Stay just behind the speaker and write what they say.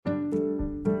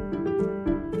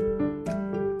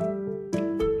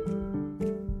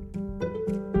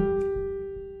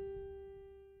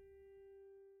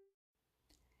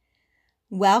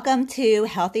Welcome to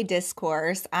Healthy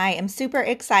Discourse. I am super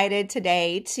excited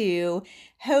today to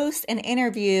host and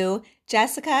interview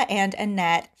Jessica and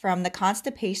Annette from the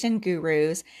Constipation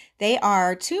Gurus. They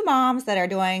are two moms that are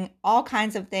doing all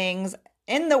kinds of things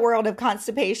in the world of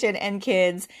constipation and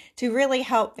kids to really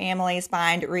help families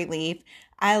find relief.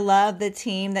 I love the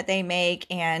team that they make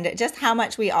and just how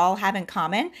much we all have in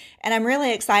common. And I'm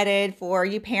really excited for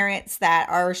you parents that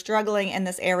are struggling in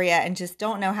this area and just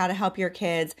don't know how to help your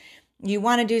kids. You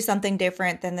want to do something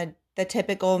different than the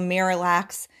typical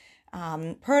Miralax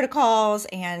protocols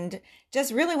and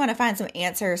just really want to find some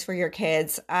answers for your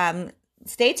kids.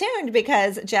 Stay tuned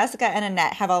because Jessica and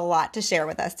Annette have a lot to share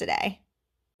with us today.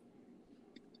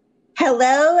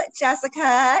 Hello,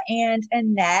 Jessica and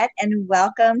Annette, and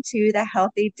welcome to the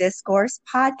Healthy Discourse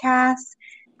podcast.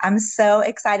 I'm so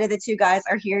excited that you guys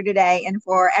are here today and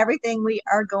for everything we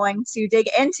are going to dig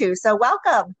into. So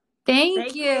welcome.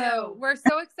 Thank you. We're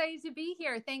so excited to be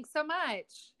here. Thanks so much.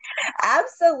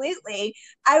 Absolutely.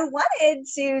 I wanted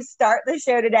to start the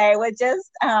show today with just,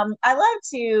 I love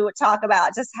to talk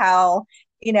about just how,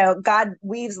 God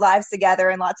weaves lives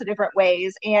together in lots of different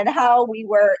ways and how we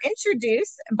were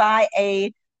introduced by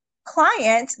a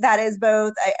client that is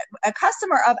both a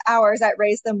customer of ours at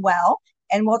Raise Them Well.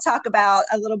 And we'll talk about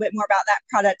a little bit more about that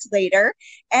product later.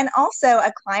 And also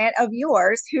a client of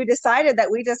yours who decided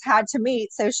that we just had to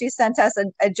meet. So she sent us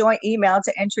a joint email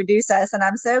to introduce us. And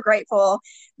I'm so grateful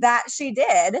that she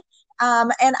did.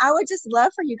 And I would just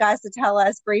love for you guys to tell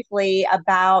us briefly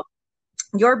about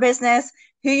your business,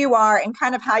 who you are, and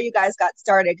kind of how you guys got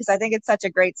started, because I think it's such a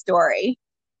great story.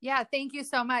 Yeah, thank you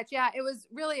so much. Yeah, it was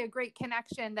really a great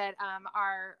connection that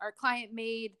our client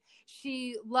made.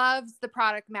 She loves the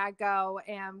product MagGo,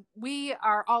 and we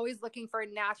are always looking for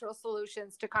natural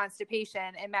solutions to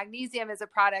constipation. And magnesium is a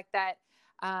product that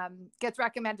gets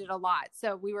recommended a lot.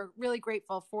 So we were really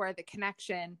grateful for the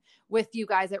connection with you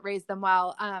guys at Raise Them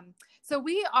Well. So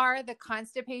we are the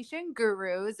Constipation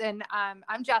Gurus, and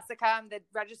I'm Jessica. I'm the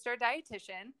registered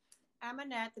dietitian. I'm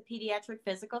Annette, the pediatric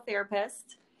physical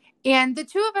therapist. And the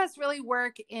two of us really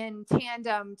work in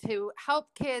tandem to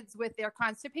help kids with their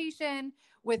constipation,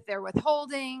 with their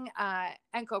withholding,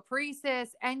 encoparesis,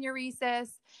 enuresis.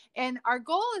 And our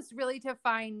goal is really to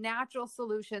find natural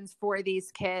solutions for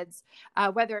these kids,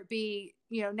 whether it be,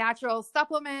 natural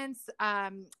supplements,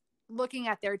 looking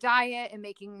at their diet and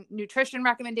making nutrition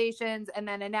recommendations. And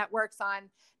then Annette works on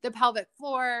the pelvic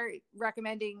floor,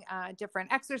 recommending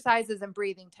different exercises and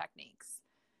breathing techniques.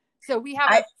 So we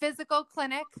have a physical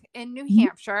clinic in New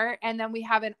Hampshire, and then we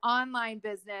have an online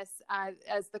business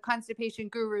as the Constipation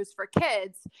Gurus for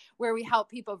Kids, where we help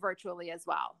people virtually as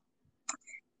well.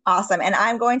 Awesome. And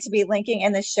I'm going to be linking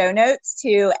in the show notes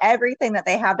to everything that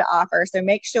they have to offer. So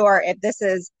make sure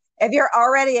if you're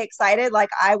already excited like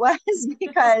I was,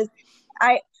 because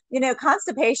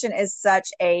constipation is such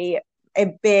a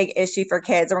big issue for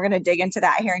kids. And we're going to dig into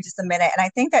that here in just a minute. And I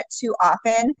think that too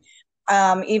often,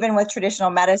 even with traditional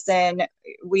medicine,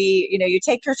 you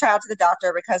take your child to the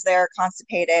doctor because they're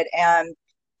constipated, and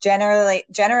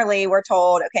generally we're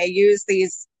told, okay, use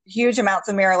these huge amounts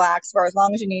of Miralax for as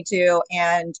long as you need to,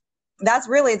 and that's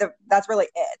really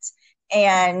it.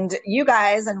 And you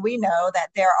guys, and we know that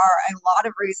there are a lot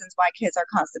of reasons why kids are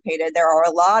constipated. There are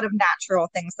a lot of natural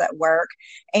things that work,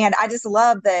 and I just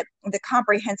love the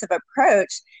comprehensive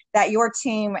approach that your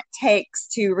team takes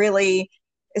to really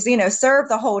serve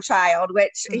the whole child,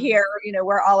 which here,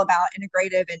 we're all about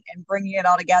integrative and bringing it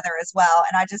all together as well.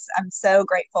 And I'm so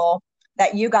grateful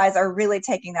that you guys are really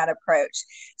taking that approach.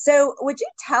 So would you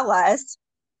tell us,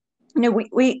 I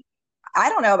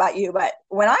don't know about you, but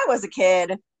when I was a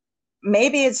kid,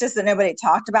 maybe it's just that nobody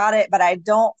talked about it, but I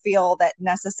don't feel that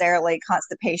necessarily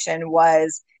constipation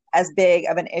was as big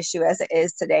of an issue as it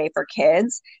is today for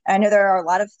kids. And I know there are a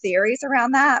lot of theories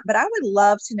around that, but I would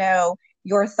love to know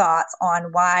your thoughts on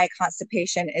why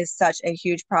constipation is such a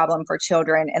huge problem for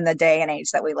children in the day and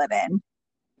age that we live in.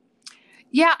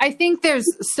 Yeah, I think there's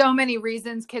so many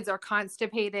reasons kids are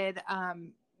constipated.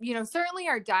 Certainly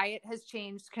our diet has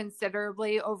changed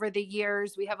considerably over the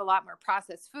years. We have a lot more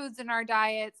processed foods in our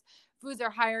diets. Foods are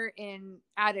higher in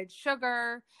added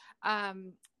sugar.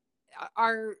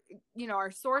 Our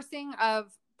sourcing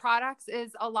of products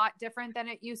is a lot different than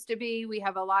it used to be. We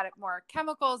have a lot of more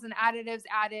chemicals and additives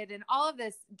added, and all of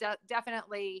this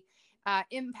definitely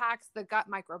impacts the gut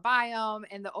microbiome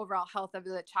and the overall health of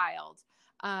the child.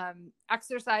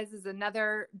 Exercise is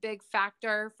another big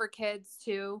factor for kids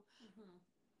too.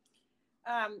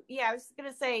 I was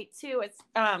going to say too, it's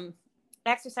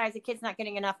exercise, the kid's not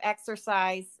getting enough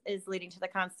exercise is leading to the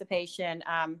constipation,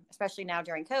 especially now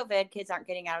during COVID. Kids aren't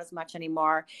getting out as much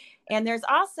anymore. And there's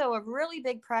also a really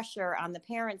big pressure on the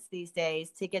parents these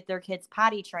days to get their kids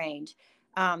potty trained,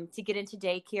 to get into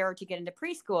daycare or to get into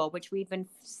preschool, which we've been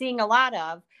seeing a lot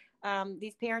of.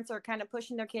 These parents are kind of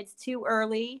pushing their kids too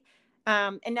early,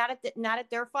 and not at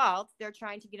their fault. They're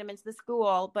trying to get them into the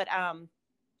school, but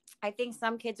I think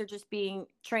some kids are just being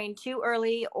trained too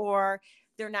early, or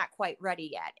they're not quite ready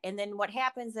yet. And then what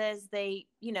happens is they,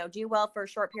 do well for a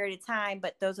short period of time,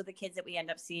 but those are the kids that we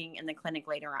end up seeing in the clinic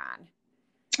later on.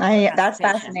 That's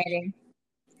fascinating.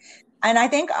 And I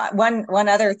think one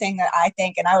other thing that I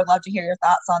think, and I would love to hear your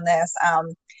thoughts on this.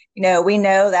 We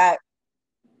know that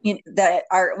you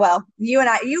and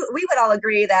I, we would all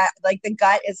agree that like the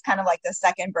gut is kind of like the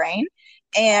second brain,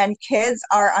 and kids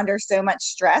are under so much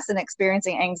stress and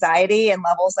experiencing anxiety and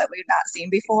levels that we've not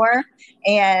seen before.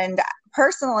 And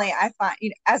personally, I find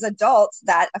as adults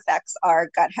that affects our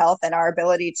gut health and our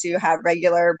ability to have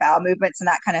regular bowel movements and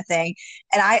that kind of thing.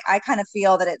 And I kind of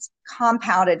feel that it's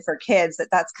compounded for kids,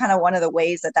 that's kind of one of the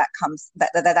ways that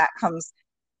comes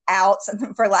out,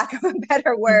 for lack of a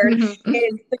better word,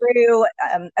 is through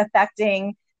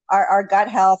affecting our gut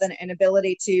health and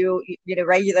ability to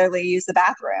regularly use the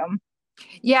bathroom.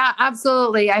 Yeah,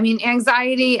 absolutely. I mean,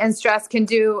 anxiety and stress can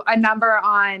do a number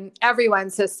on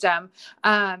everyone's system,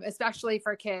 especially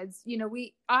for kids.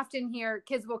 We often hear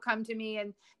kids will come to me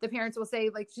and the parents will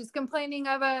say, like, she's complaining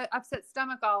of a upset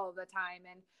stomach all of the time.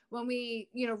 And when we,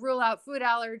 rule out food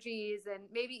allergies and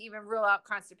maybe even rule out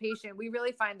constipation, we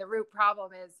really find the root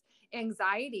problem is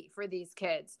anxiety for these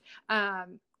kids.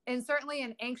 And certainly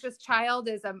an anxious child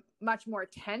is a much more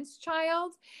tense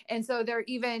child. And so they're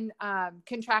even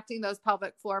contracting those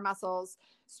pelvic floor muscles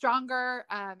stronger,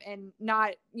 and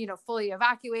not, fully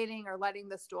evacuating or letting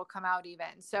the stool come out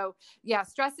even. So yeah,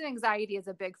 stress and anxiety is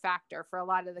a big factor for a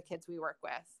lot of the kids we work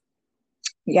with.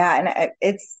 Yeah. And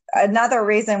it's another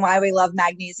reason why we love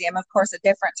magnesium, of course, a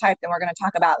different type than we're going to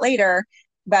talk about later,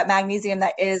 but magnesium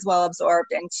that is well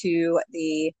absorbed into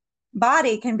the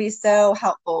body can be so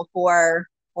helpful for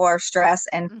stress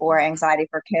and for anxiety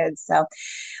for kids. So,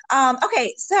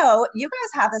 okay. So you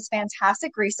guys have this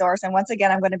fantastic resource. And once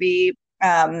again, I'm going to be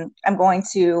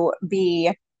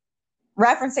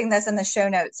referencing this in the show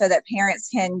notes so that parents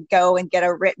can go and get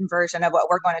a written version of what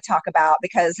we're going to talk about,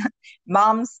 because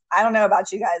moms, I don't know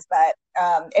about you guys, but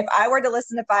if I were to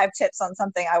listen to 5 tips on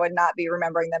something, I would not be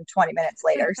remembering them 20 minutes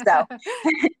later. So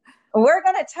we're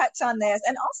going to touch on this.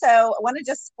 And also I want to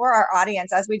just, for our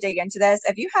audience, as we dig into this,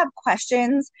 if you have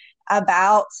questions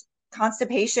about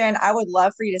constipation, I would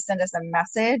love for you to send us a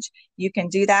message. You can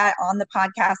do that on the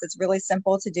podcast. It's really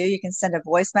simple to do. You can send a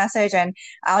voice message and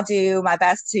I'll do my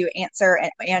best to answer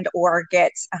and or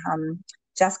get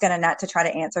Jessica and Annette to try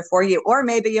to answer for you, or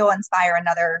maybe you'll inspire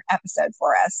another episode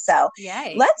for us. So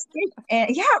yay. Let's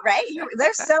get, yeah, right.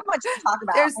 There's so much to talk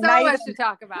about. There's so much to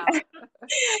talk about.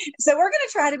 So we're going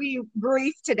to try to be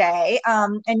brief today.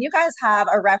 And you guys have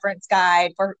a reference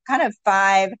guide for kind of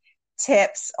 5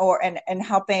 tips and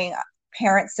helping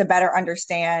parents to better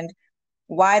understand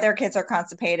why their kids are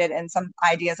constipated and some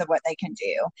ideas of what they can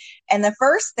do. And the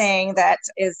first thing that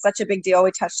is such a big deal,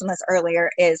 we touched on this earlier,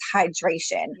 is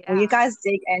hydration. Yeah. Will you guys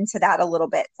dig into that a little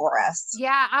bit for us?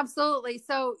 Yeah, absolutely.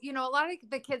 So, a lot of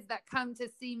the kids that come to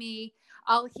see me,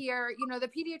 I'll hear, the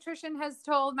pediatrician has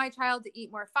told my child to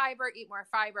eat more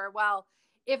fiber. Well,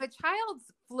 if a child's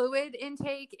fluid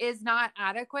intake is not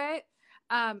adequate,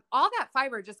 all that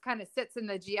fiber just kind of sits in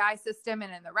the GI system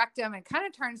and in the rectum and kind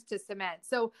of turns to cement.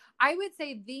 So I would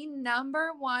say the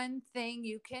number one thing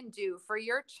you can do for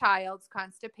your child's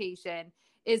constipation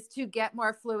is to get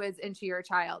more fluids into your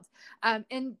child.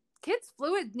 And kids'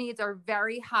 fluid needs are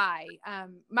very high,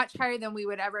 much higher than we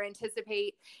would ever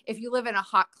anticipate. If you live in a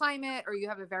hot climate or you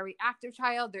have a very active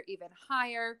child, they're even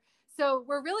higher. So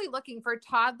we're really looking for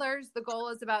toddlers. The goal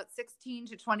is about 16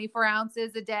 to 24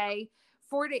 ounces a day.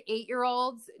 4 to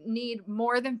 8-year-olds need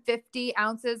more than 50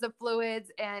 ounces of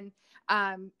fluids, and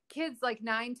kids like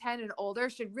 9, 10 and older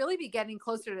should really be getting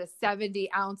closer to 70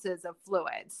 ounces of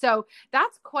fluid. So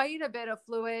that's quite a bit of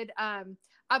fluid.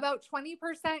 About 20%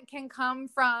 can come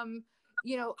from,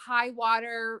 high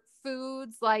water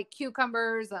foods like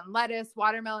cucumbers and lettuce,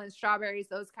 watermelon, strawberries,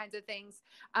 those kinds of things.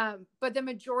 But the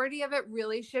majority of it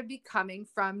really should be coming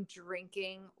from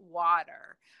drinking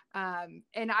water. And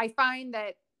I find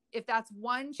that if that's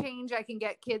one change I can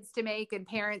get kids to make and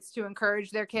parents to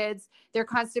encourage their kids, their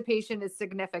constipation is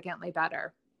significantly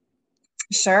better.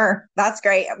 Sure. That's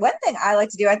great. One thing I like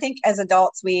to do, I think as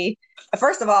adults,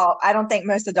 first of all, I don't think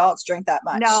most adults drink that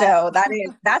much. No. So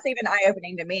that's even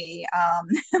eye-opening to me.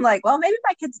 I'm like, well, maybe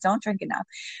my kids don't drink enough.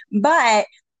 But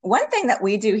one thing that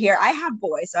we do here, I have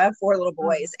boys, so I have four little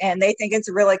boys, and they think it's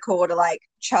really cool to like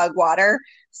chug water.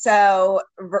 So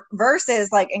versus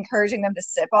like encouraging them to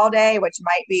sip all day, which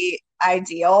might be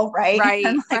ideal, right? Right,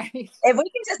 Like, right. if we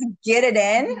can just get it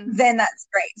in, then that's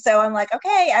great. So I'm like,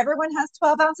 okay, everyone has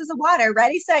 12 ounces of water,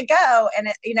 ready, set, go.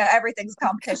 And everything's a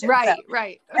competition. Right, So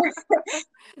right.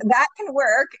 that can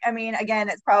work. I mean, again,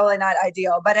 it's probably not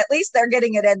ideal, but at least they're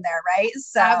getting it in there, right?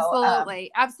 So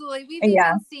absolutely. We've yeah.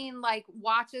 even seen like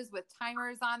watches with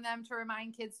timers on them to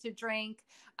remind kids to drink.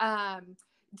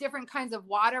 Different kinds of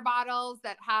water bottles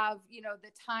that have, the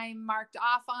time marked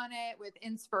off on it with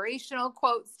inspirational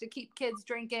quotes to keep kids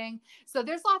drinking. So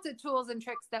there's lots of tools and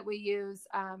tricks that we use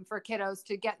for kiddos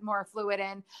to get more fluid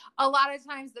in. A lot of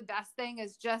times the best thing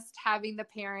is just having the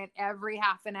parent every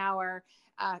half an hour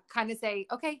kind of say,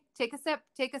 okay, take a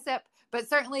sip. But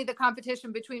certainly the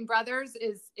competition between brothers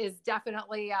is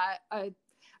definitely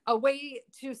a way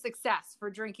to success for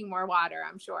drinking more water,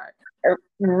 I'm sure.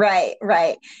 Right.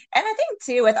 And I think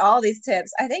too, with all these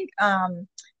tips, I think,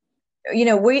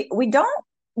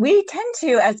 we tend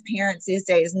to, as parents these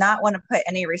days, not want to put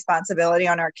any responsibility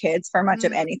on our kids for much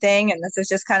of anything. And this is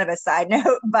just kind of a side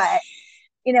note, but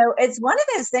it's one of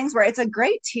those things where it's a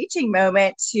great teaching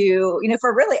moment to,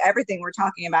 for really everything we're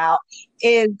talking about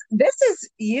is this is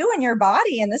you and your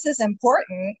body, and this is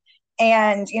important.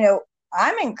 And,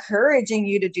 I'm encouraging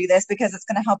you to do this because it's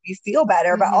going to help you feel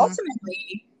better. But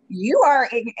ultimately, you are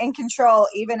in control,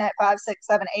 even at 5, 6,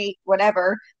 7, 8,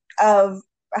 whatever, of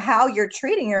how you're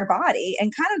treating your body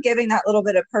and kind of giving that little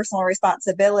bit of personal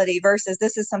responsibility versus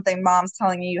this is something mom's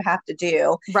telling you have to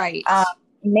do. Right.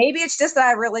 Maybe it's just that I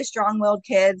have really strong-willed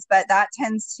kids, but that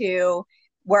tends to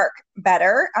work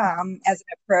better as an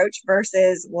approach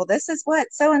versus, well, this is what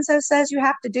so-and-so says you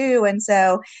have to do. And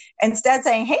so instead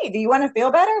saying, hey, do you want to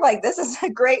feel better? Like, this is a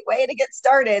great way to get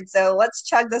started. So let's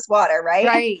chug this water,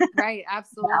 right? Right.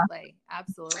 Absolutely.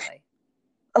 Absolutely.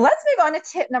 Let's move on to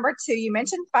tip number 2. You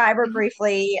mentioned fiber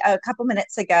briefly a couple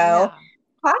minutes ago.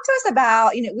 Talk to us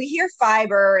about, we hear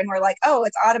fiber and we're like, oh,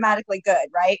 it's automatically good,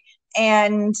 right?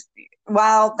 And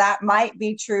while that might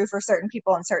be true for certain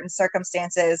people in certain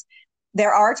circumstances,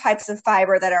 there are types of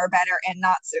fiber that are better and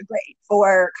not so great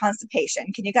for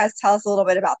constipation. Can you guys tell us a little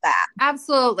bit about that?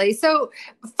 Absolutely. So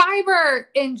fiber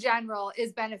in general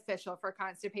is beneficial for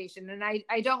constipation. And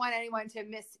I don't want anyone to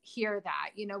mishear that.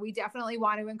 We definitely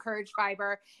want to encourage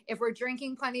fiber. If we're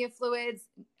drinking plenty of fluids,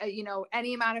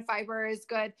 any amount of fiber is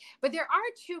good. But there are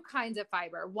 2 kinds of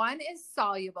fiber. One is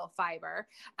soluble fiber.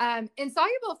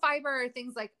 Insoluble fiber are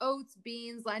things like oats,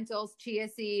 beans, lentils, chia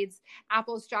seeds,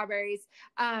 apples, strawberries.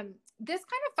 This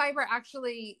kind of fiber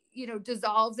actually,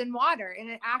 dissolves in water and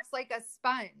it acts like a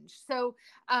sponge. So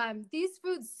these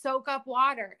foods soak up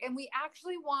water, and we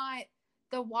actually want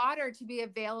the water to be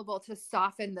available to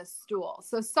soften the stool.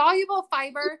 So soluble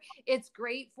fiber, it's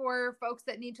great for folks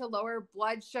that need to lower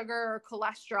blood sugar or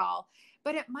cholesterol,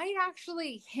 but it might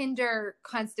actually hinder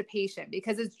constipation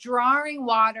because it's drawing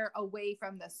water away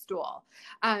from the stool.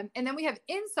 And then we have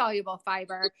insoluble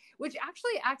fiber, which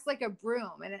actually acts like a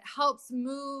broom, and it helps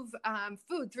move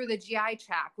food through the GI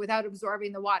tract without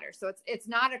absorbing the water. So it's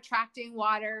not attracting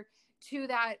water to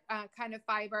that kind of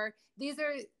fiber. These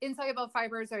are insoluble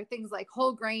fibers are things like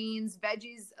whole grains,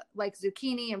 veggies like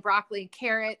zucchini and broccoli and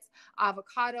carrots,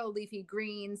 avocado, leafy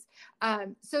greens.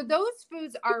 So those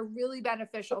foods are really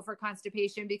beneficial for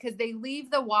constipation because they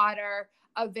leave the water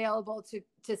available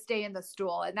to stay in the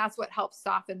stool. And that's what helps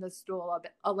soften the stool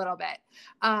a little bit.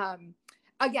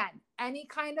 Again, any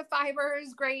kind of fiber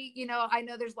is great. I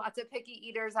know there's lots of picky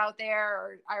eaters out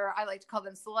there, or I like to call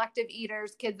them selective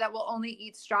eaters, kids that will only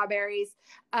eat strawberries.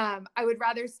 I would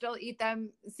rather still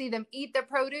see them eat the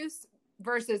produce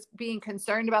versus being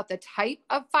concerned about the type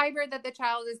of fiber that the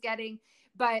child is getting.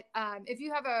 But if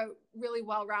you have a really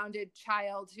well-rounded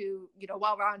child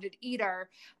well-rounded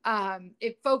eater,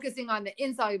 if focusing on the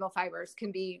insoluble fibers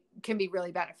can be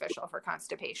really beneficial for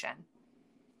constipation.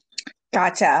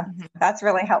 Gotcha. That's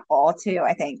really helpful too,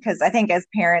 I think, because I think as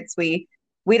parents, we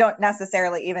don't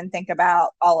necessarily even think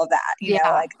about all of that,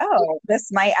 like, oh, this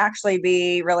might actually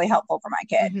be really helpful for my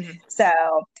kid. So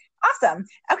awesome.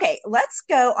 Okay, let's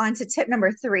go on to tip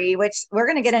number 3, which we're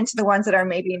going to get into the ones that are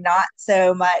maybe not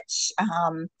so much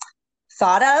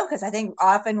thought of, because I think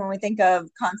often when we think of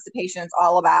constipation, it's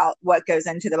all about what goes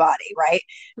into the body, right?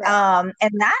 And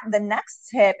the next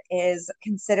tip is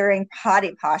considering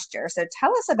potty posture. So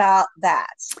tell us about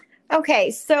that.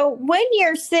 Okay, so when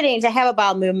you're sitting to have a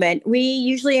bowel movement, we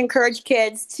usually encourage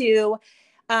kids to,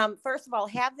 first of all,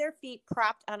 have their feet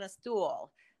propped on a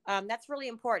stool. That's really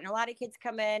important. A lot of kids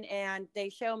come in and they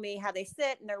show me how they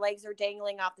sit and their legs are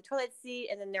dangling off the toilet seat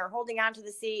and then they're holding onto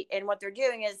the seat. And what they're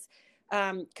doing is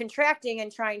contracting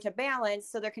and trying to balance.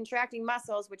 So they're contracting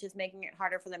muscles, which is making it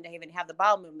harder for them to even have the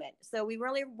bowel movement. So we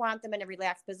really want them in a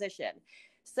relaxed position.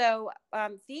 So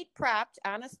feet propped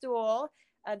on a stool.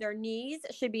 Their knees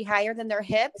should be higher than their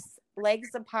hips,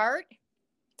 legs apart.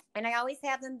 And I always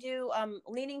have them do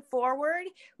leaning forward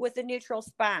with a neutral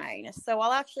spine. So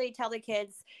I'll actually tell the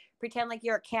kids, pretend like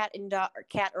you're a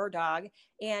cat or dog,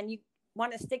 and you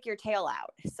want to stick your tail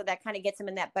out. So that kind of gets them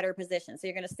in that better position. So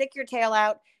you're going to stick your tail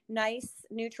out, nice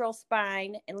neutral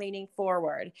spine and leaning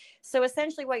forward. So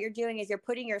essentially what you're doing is you're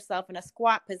putting yourself in a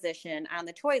squat position on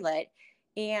the toilet.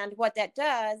 And what that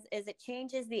does is it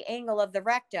changes the angle of the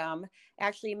rectum,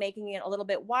 actually making it a little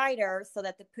bit wider so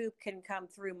that the poop can come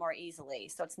through more easily.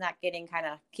 So it's not getting kind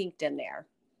of kinked in there.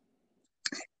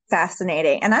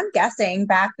 Fascinating. And I'm guessing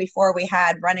back before we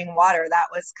had running water, that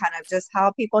was kind of just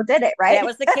how people did it, right? That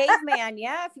was the caveman.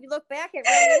 Yeah. If you look back, it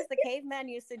really is. The cavemen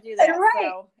used to do that. Right.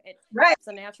 So it's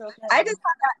a natural thing. I just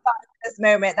had that thought at this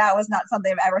moment. That was not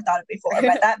something I've ever thought of before,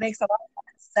 but that makes a lot of sense.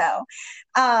 So,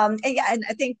 and yeah, and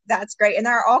I think that's great. And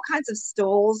there are all kinds of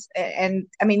stools. And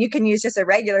I mean, you can use just a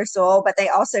regular stool, but they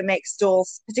also make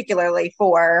stools particularly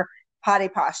for potty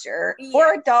posture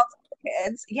for adults.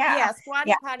 Kids. Yeah.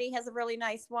 Squatty Potty has a really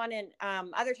nice one. And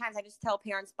other times I just tell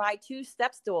parents buy 2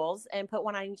 step stools and put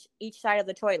one on each side of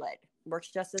the toilet.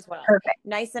 Works just as well. Perfect.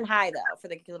 Nice and high though for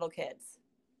the little kids.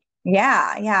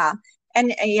 Yeah. Yeah.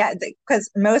 And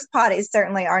because most potties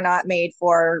certainly are not made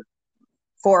for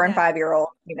 4 and 5-year-old,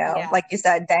 like you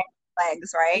said, dang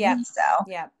legs, right? Yeah. So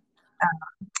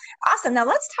awesome. Now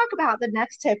let's talk about the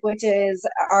next tip, which is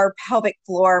our pelvic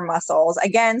floor muscles.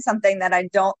 Again, something that I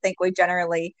don't think we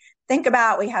generally think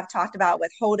about. We have talked about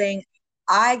withholding.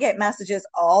 I get messages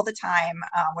all the time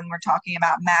when we're talking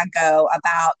about MAGGO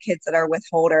about kids that are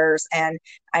withholders. And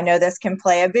I know this can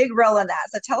play a big role in that.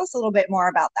 So tell us a little bit more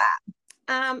about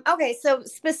that. Okay. So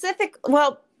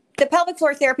the pelvic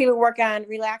floor therapy will work on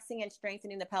relaxing and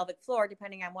strengthening the pelvic floor,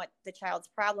 depending on what the child's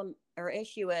problem or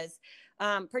issue is.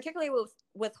 Particularly with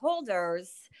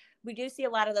withholders, we do see a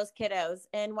lot of those kiddos.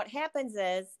 And what happens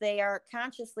is they are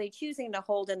consciously choosing to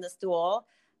hold in the stool.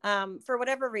 For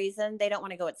whatever reason, they don't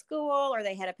want to go at school or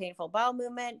they had a painful bowel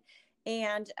movement.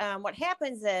 And what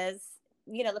happens is,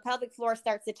 the pelvic floor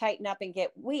starts to tighten up and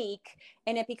get weak,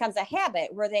 and it becomes a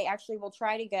habit where they actually will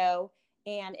try to go.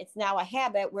 And it's now a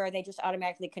habit where they just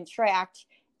automatically contract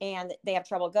and they have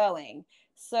trouble going.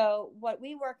 So what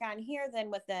we work on here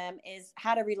then with them is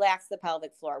how to relax the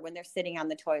pelvic floor when they're sitting on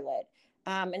the toilet.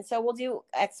 And so we'll do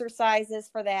exercises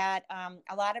for that.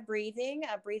 A lot of breathing.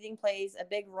 Breathing plays a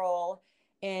big role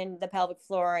in the pelvic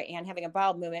floor and having a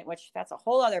bowel movement, which that's a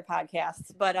whole other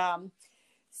podcast. But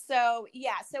so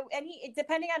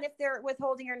depending on if they're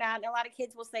withholding or not, and a lot of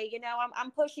kids will say,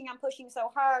 I'm pushing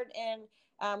so hard, and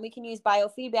we can use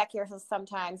biofeedback here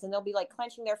sometimes, and they'll be like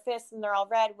clenching their fists and they're all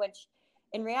red, which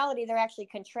in reality they're actually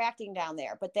contracting down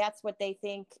there, but that's what they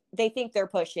think they're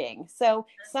pushing. So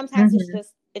sometimes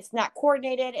it's not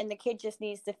coordinated, and the kid just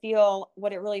needs to feel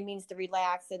what it really means to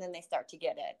relax, and then they start to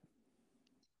get it.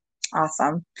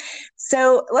 Awesome.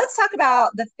 So let's talk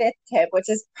about the 5th tip, which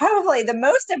is probably the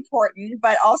most important,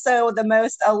 but also the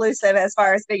most elusive as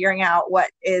far as figuring out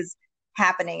what is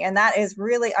happening. And that is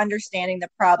really understanding the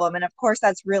problem. And of course,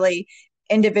 that's really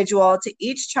individual to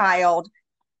each child.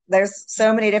 There's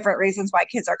so many different reasons why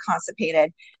kids are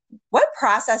constipated. What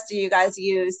process do you guys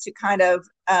use to kind of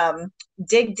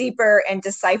dig deeper and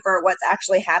decipher what's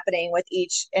actually happening with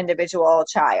each individual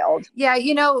child? Yeah,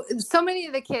 so many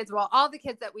of the kids, all the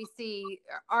kids that we see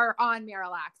are on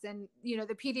Miralax, and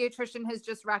the pediatrician has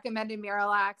just recommended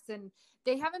Miralax, and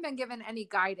they haven't been given any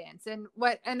guidance. And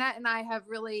what Annette and I have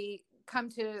really come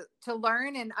to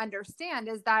learn and understand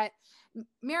is that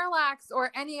Miralax,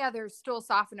 or any other stool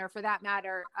softener for that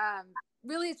matter,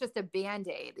 really is just a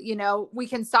Band-Aid. We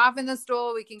can soften the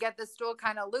stool, we can get the stool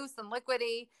kind of loose and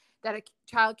liquidy that a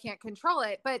child can't control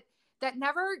it, but that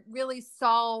never really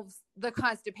solves the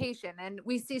constipation. And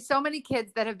we see so many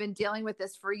kids that have been dealing with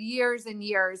this for years and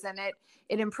years, and it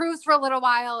improves for a little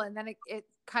while, and then it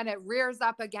kind of rears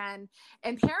up again.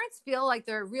 And parents feel like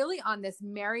they're really on this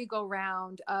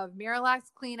merry-go-round of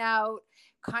Miralax clean out,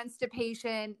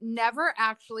 constipation, never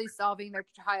actually solving their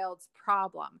child's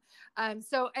problem.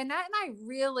 So Annette and I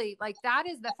really that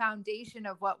is the foundation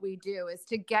of what we do, is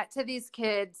to get to these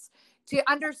kids,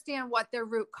 to understand what their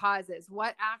root cause is,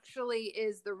 what actually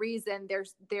is the reason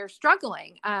they're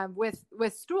struggling with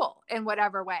stool in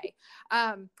whatever way.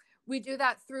 We do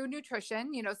that through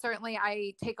nutrition. Certainly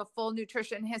I take a full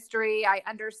nutrition history. I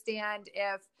understand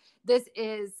if this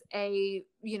is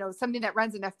something that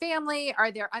runs in a family.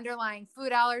 Are there underlying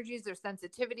food allergies or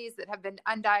sensitivities that have been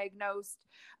undiagnosed?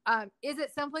 Is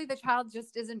it simply the child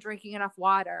just isn't drinking enough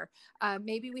water?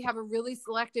 Maybe we have a really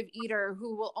selective eater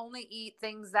who will only eat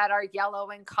things that are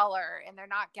yellow in color and they're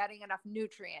not getting enough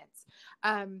nutrients.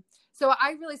 So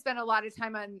I really spend a lot of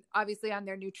time obviously on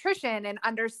their nutrition and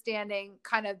understanding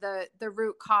kind of the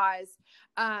root cause.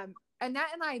 Annette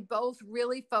and I both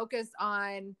really focus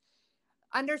on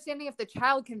understanding if the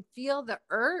child can feel the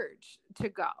urge to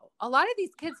go. A lot of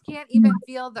these kids can't even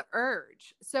feel the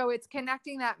urge. So it's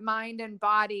connecting that mind and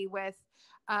body with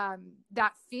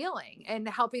that feeling and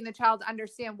helping the child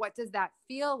understand, what does that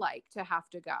feel like to have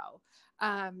to go?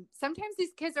 Sometimes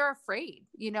these kids are afraid,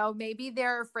 maybe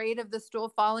they're afraid of the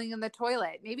stool falling in the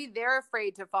toilet. Maybe they're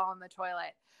afraid to fall in the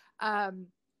toilet.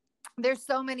 There's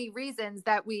so many reasons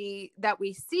that we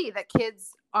see that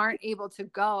kids aren't able to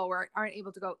go or aren't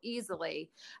able to go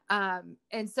easily.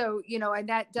 And so,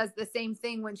 Annette does the same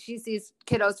thing when she sees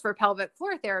kiddos for pelvic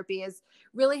floor therapy, is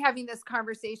really having this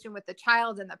conversation with the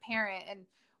child and the parent. And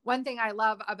one thing I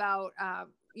love about,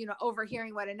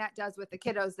 overhearing what Annette does with the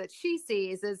kiddos that she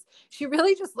sees is she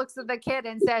really just looks at the kid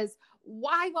and says,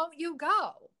 "Why won't you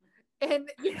go?" And,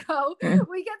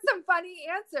 we get some funny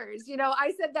answers.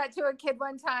 I said that to a kid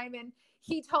one time and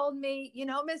he told me,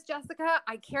 Miss Jessica,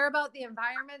 I care about the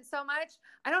environment so much.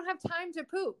 I don't have time to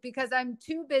poop because I'm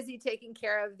too busy taking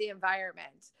care of the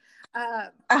environment.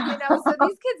 So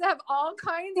these kids have all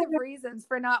kinds of reasons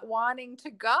for not wanting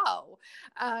to go.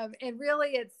 And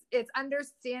really it's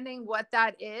understanding what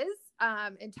that is,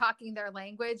 and talking their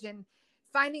language and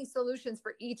finding solutions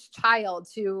for each child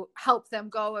to help them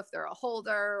go if they're a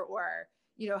holder, or,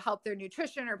 help their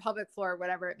nutrition or pelvic floor, or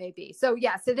whatever it may be. So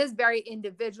yes, it is very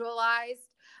individualized.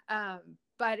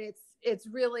 But it's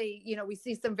really, we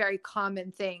see some very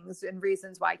common things and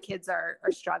reasons why kids are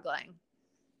struggling.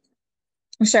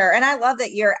 Sure. And I love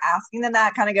that you're asking them.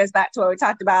 That kind of goes back to what we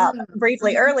talked about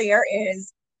briefly earlier,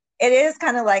 is it is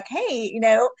kind of like, hey,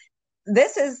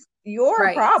 this is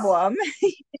your problem.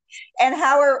 And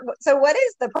so what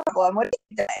is the problem? What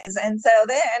it is? And so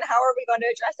then how are we going to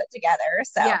address it together?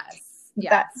 So yes.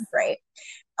 That's great.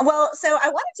 Well, so I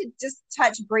wanted to just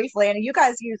touch briefly, and you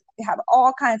guys have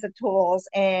all kinds of tools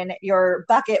in your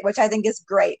bucket, which I think is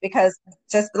great, because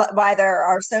just why there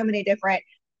are so many different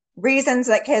reasons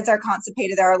that kids are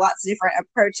constipated, there are lots of different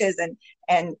approaches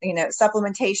and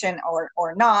supplementation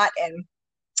or not, and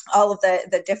all of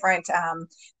the different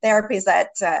therapies that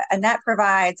Annette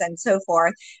provides and so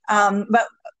forth. But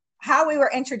how we were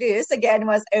introduced again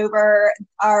was over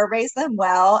our Raise Them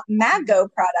Well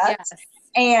MagGo product. Yes.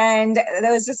 And that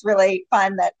was just really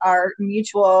fun that our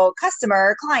mutual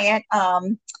client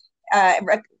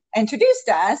introduced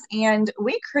us, and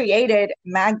we created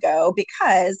MagGo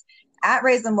because at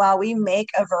Raise Them Well, we make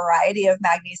a variety of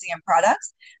magnesium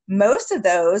products. Most of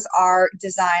those are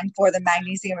designed for the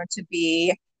magnesium to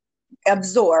be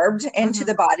absorbed into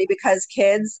the body, because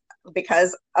kids,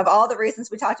 because of all the reasons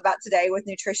we talked about today with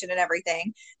nutrition and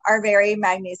everything, are very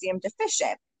magnesium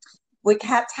deficient. We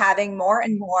kept having more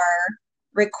and more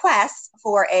requests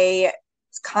for a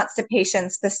constipation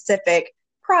specific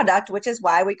product, which is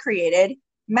why we created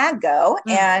MagGo.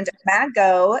 And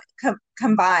MagGo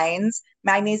combines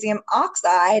magnesium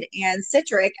oxide and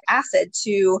citric acid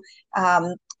to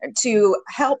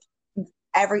help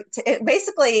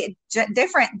basically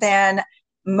different than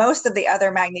most of the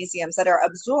other magnesiums that are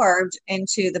absorbed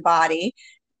into the body.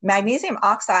 Magnesium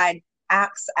oxide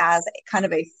acts as kind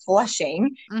of a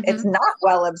flushing. It's not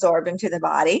well absorbed into the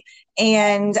body.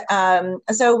 And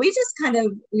so we just kind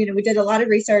of, we did a lot of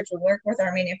research. We worked with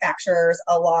our manufacturers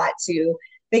a lot to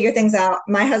figure things out.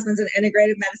 My husband's an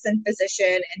integrative medicine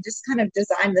physician, and just kind of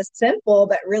designed this simple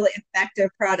but really effective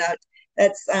product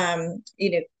that's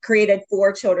created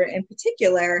for children in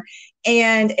particular.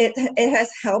 And it has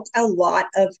helped a lot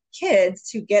of kids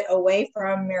to get away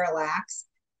from Miralax,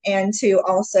 and to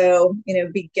also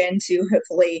begin to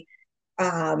hopefully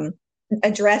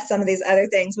address some of these other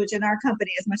things, which in our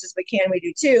company, as much as we can, we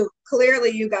do too.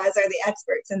 Clearly you guys are the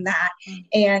experts in that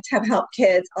and have helped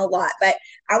kids a lot. But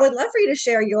I would love for you to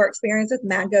share your experience with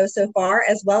MagGo so far,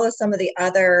 as well as some of the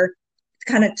other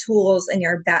kind of tools in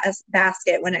your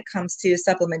basket when it comes to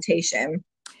supplementation.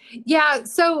 Yeah.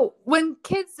 So when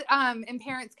kids and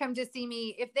parents come to see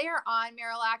me, if they are on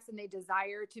Miralax and they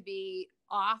desire to be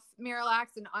off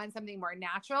Miralax and on something more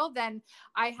natural, then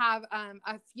I have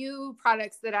a few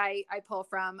products that I pull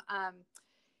from.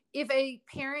 If a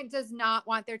parent does not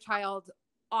want their child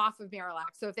off of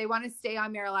Miralax, so if they want to stay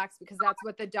on Miralax because that's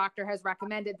what the doctor has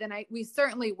recommended, then we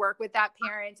certainly work with that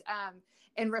parent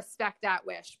and respect that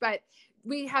wish. But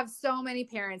we have so many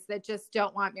parents that just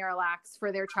don't want Miralax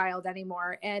for their child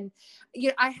anymore. And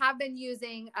I have been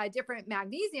using a different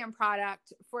magnesium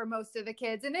product for most of the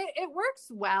kids, and it works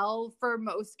well for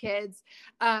most kids.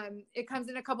 It comes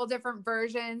in a couple different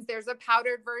versions. There's a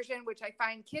powdered version, which I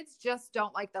find kids just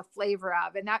don't like the flavor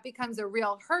of, and that becomes a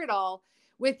real hurdle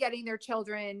with getting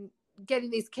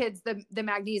these kids the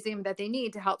magnesium that they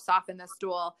need to help soften the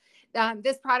stool.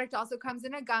 This product also comes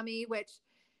in a gummy, which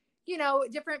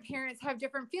different parents have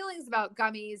different feelings about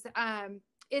gummies.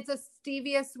 It's a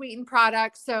stevia sweetened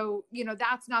product. So,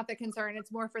 that's not the concern.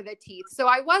 It's more for the teeth. So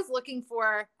I was looking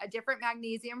for a different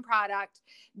magnesium product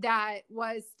that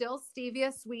was still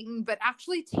stevia sweetened, but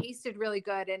actually tasted really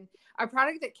good. And a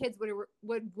product that kids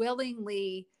would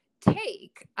willingly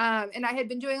take. And I had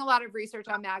been doing a lot of research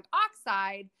on mag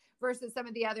oxide versus some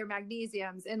of the other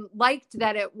magnesiums and liked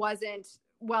that it wasn't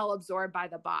well absorbed by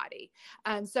the body.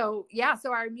 So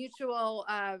our mutual,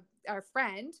 our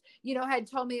friend, had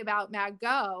told me about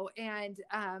MagGo, and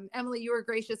Emily, you were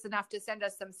gracious enough to send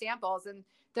us some samples. And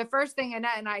the first thing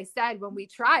Annette and I said when we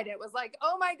tried it was like,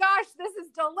 "Oh my gosh, this is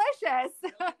delicious."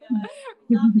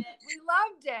 We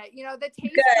loved it. The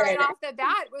taste right off the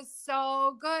bat was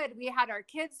so good. We had our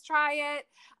kids try it.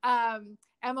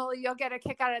 Emily, you'll get a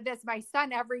kick out of this. My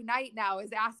son every night now is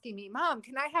asking me, "Mom,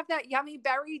 can I have that yummy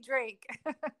berry drink?"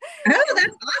 Oh,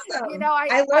 that's awesome.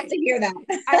 I love to hear that.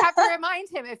 I have to remind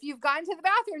him, if you've gone to the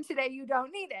bathroom today, you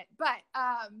don't need it. But,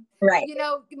 right.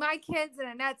 My kids and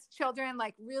Annette's children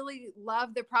really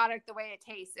love the product, the way it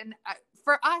tastes. And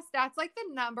for us, that's the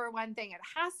number one thing. It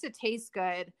has to taste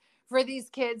good for these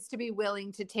kids to be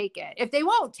willing to take it. If they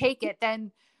won't take it,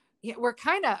 then we're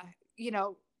kind of,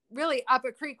 really up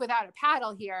a creek without a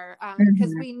paddle here,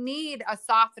 because we need a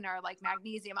softener like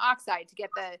magnesium oxide to get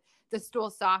the stool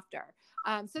softer.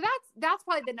 So that's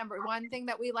probably the number one thing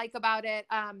that we like about it.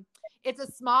 It's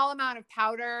a small amount of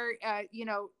powder.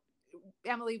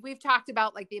 Emily, we've talked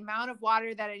about the amount of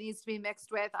water that it needs to be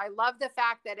mixed with. I love the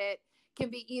fact that it can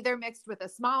be either mixed with a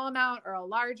small amount or a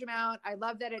large amount. I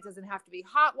love that it doesn't have to be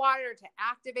hot water to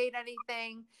activate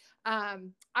anything.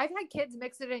 I've had kids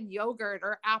mix it in yogurt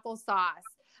or applesauce.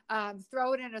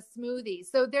 Throw it in a smoothie.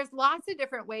 So there's lots of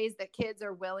different ways that kids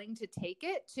are willing to take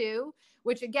it too,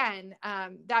 which again,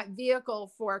 that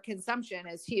vehicle for consumption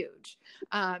is huge.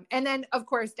 And then of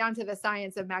course, down to the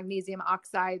science of magnesium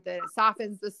oxide, that it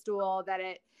softens the stool, that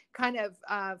it kind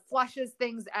of flushes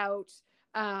things out,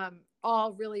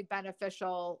 all really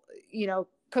beneficial,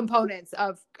 components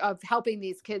of helping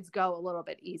these kids go a little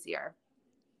bit easier.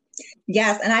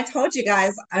 Yes. And I told you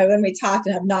guys when we talked,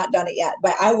 and I've not done it yet,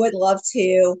 but I would love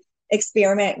to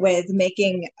experiment with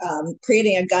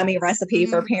creating a gummy recipe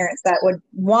for parents that would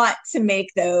want to make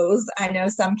those. I know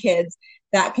some kids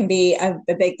that can be a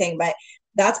big thing, but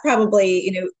that's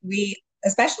probably, we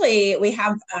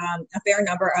have a fair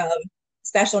number of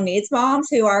special needs moms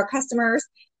who are customers,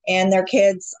 and their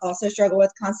kids also struggle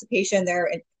with constipation. They're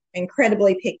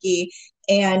incredibly picky.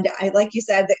 And like you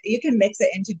said, that you can mix it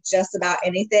into just about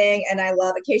anything. And I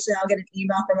love, occasionally I'll get an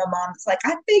email from a mom that's like,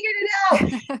 "I figured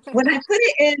it out. When I put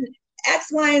it in X,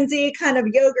 Y, and Z kind of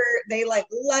yogurt, they love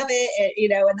it,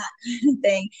 and that kind of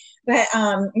thing." But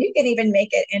you can even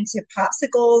make it into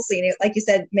popsicles. Like you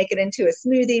said, make it into a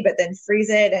smoothie, but then freeze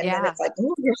it. And then it's like,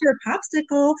 "Oh, here's your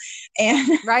popsicle."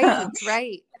 And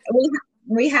Right.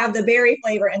 We have the berry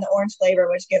flavor and the orange flavor,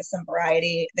 which gives some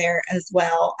variety there as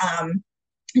well.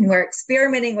 And we're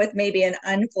experimenting with maybe an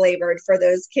unflavored for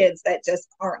those kids that just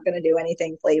aren't going to do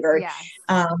anything flavored.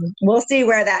 We'll see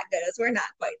where that goes. We're not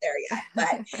quite there yet,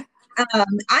 but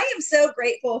I am so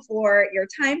grateful for your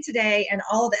time today and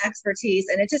all of the expertise.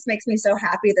 And it just makes me so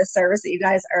happy, the service that you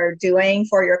guys are doing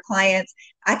for your clients.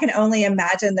 I can only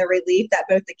imagine the relief that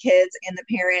both the kids and the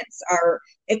parents are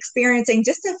experiencing,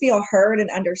 just to feel heard and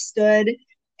understood,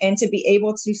 and to be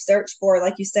able to search for,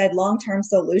 like you said, long-term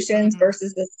solutions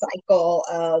versus the cycle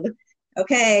of,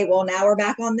 okay, well, now we're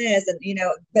back on this. And,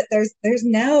 but there's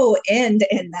no end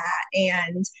in that.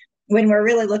 And when we're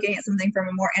really looking at something from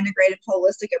a more integrated,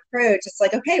 holistic approach, it's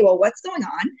like, okay, well, what's going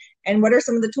on? And what are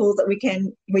some of the tools that we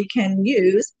can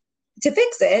use to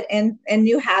fix it, and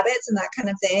new habits and that kind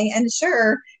of thing. And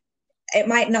sure, it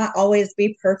might not always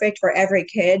be perfect for every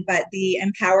kid, but the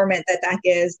empowerment that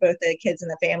gives both the kids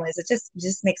and the families, it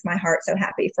just makes my heart so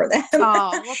happy for them.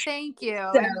 Oh, well, thank you.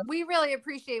 So, And we really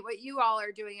appreciate what you all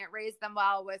are doing at Raise Them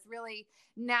Well with really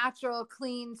natural,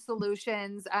 clean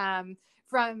solutions.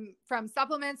 From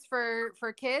supplements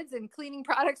for kids and cleaning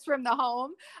products from the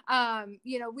home.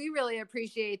 We really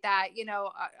appreciate that.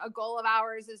 A goal of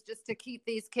ours is just to keep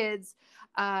these kids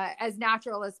as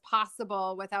natural as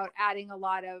possible without adding a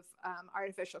lot of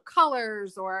artificial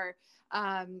colors or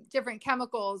different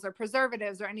chemicals or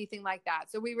preservatives or anything like that.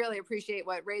 So we really appreciate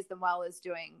what Raise Them Well is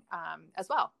doing as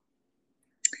well.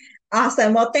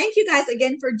 Awesome. Well, thank you guys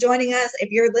again for joining us.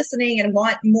 If you're listening and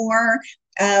want more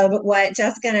of what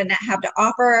Jessica and Annette have to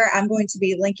offer, I'm going to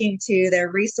be linking to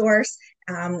their resource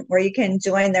where you can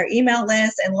join their email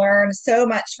list and learn so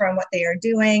much from what they are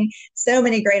doing, so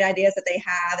many great ideas that they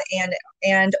have,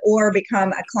 and or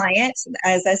become a client.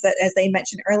 As they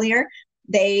mentioned earlier,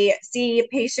 they see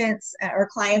patients or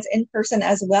clients in person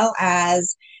as well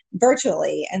as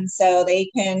virtually, and so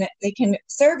they can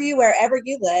serve you wherever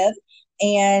you live,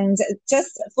 and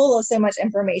just full of so much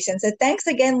information. So thanks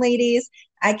again, ladies.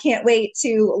 I can't wait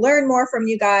to learn more from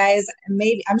you guys.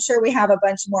 Maybe I'm sure we have a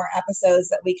bunch more episodes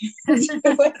that we can do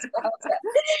as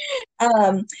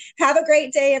well. Have a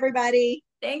great day, everybody.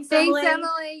 Thanks, Emily. Thanks,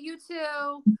 Emily. You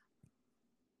too.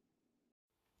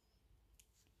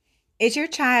 Is your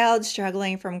child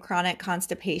struggling from chronic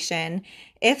constipation?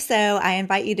 If so, I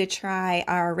invite you to try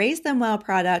our Raise Them Well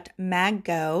product,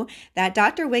 MagGo, that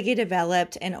Dr. Wiggy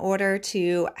developed in order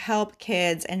to help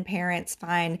kids and parents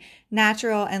find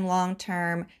natural and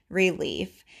long-term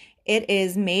relief. It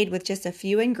is made with just a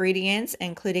few ingredients,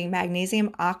 including magnesium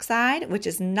oxide, which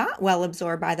is not well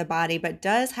absorbed by the body, but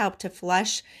does help to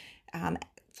flush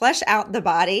out the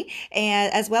body,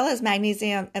 and as well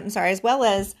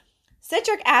as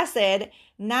citric acid,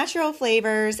 natural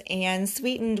flavors, and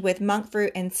sweetened with monk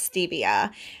fruit and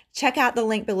stevia. Check out the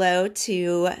link below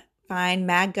to find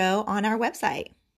MagGo on our website.